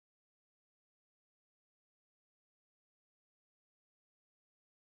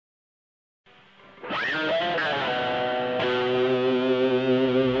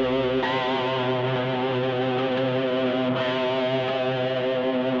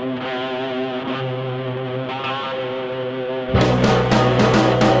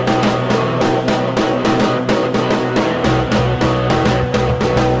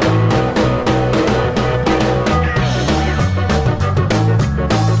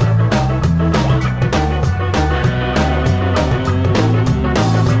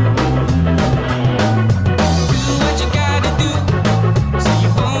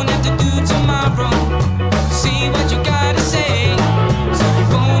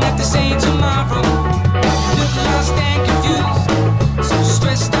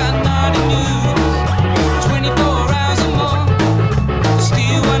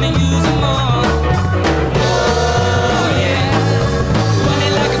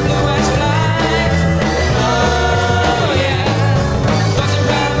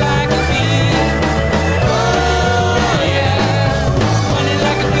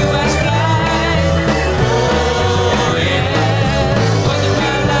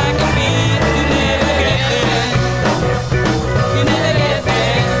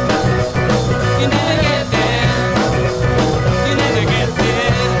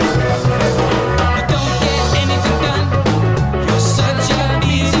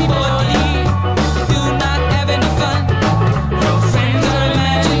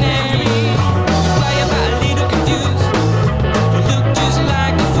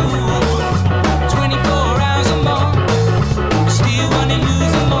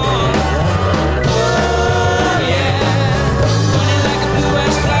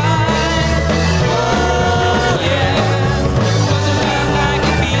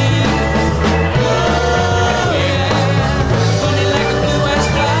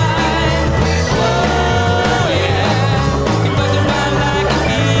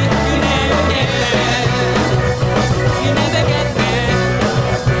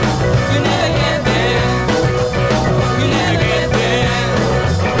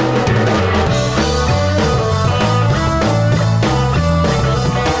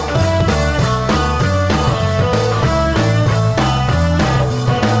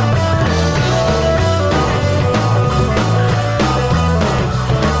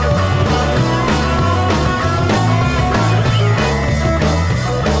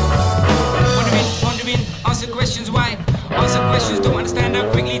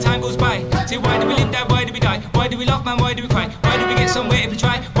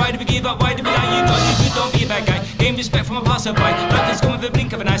give up, why do we lie? You got you good, don't be a bad guy. Gain respect from a passerby. Life is gone with a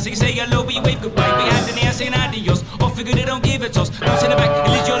blink of an eye. So you say hello, but you wave goodbye. Be hand in the air saying adios. Off for good, they don't give a toss. Don't send it back,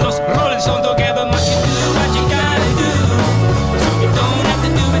 it leaves your loss. Roll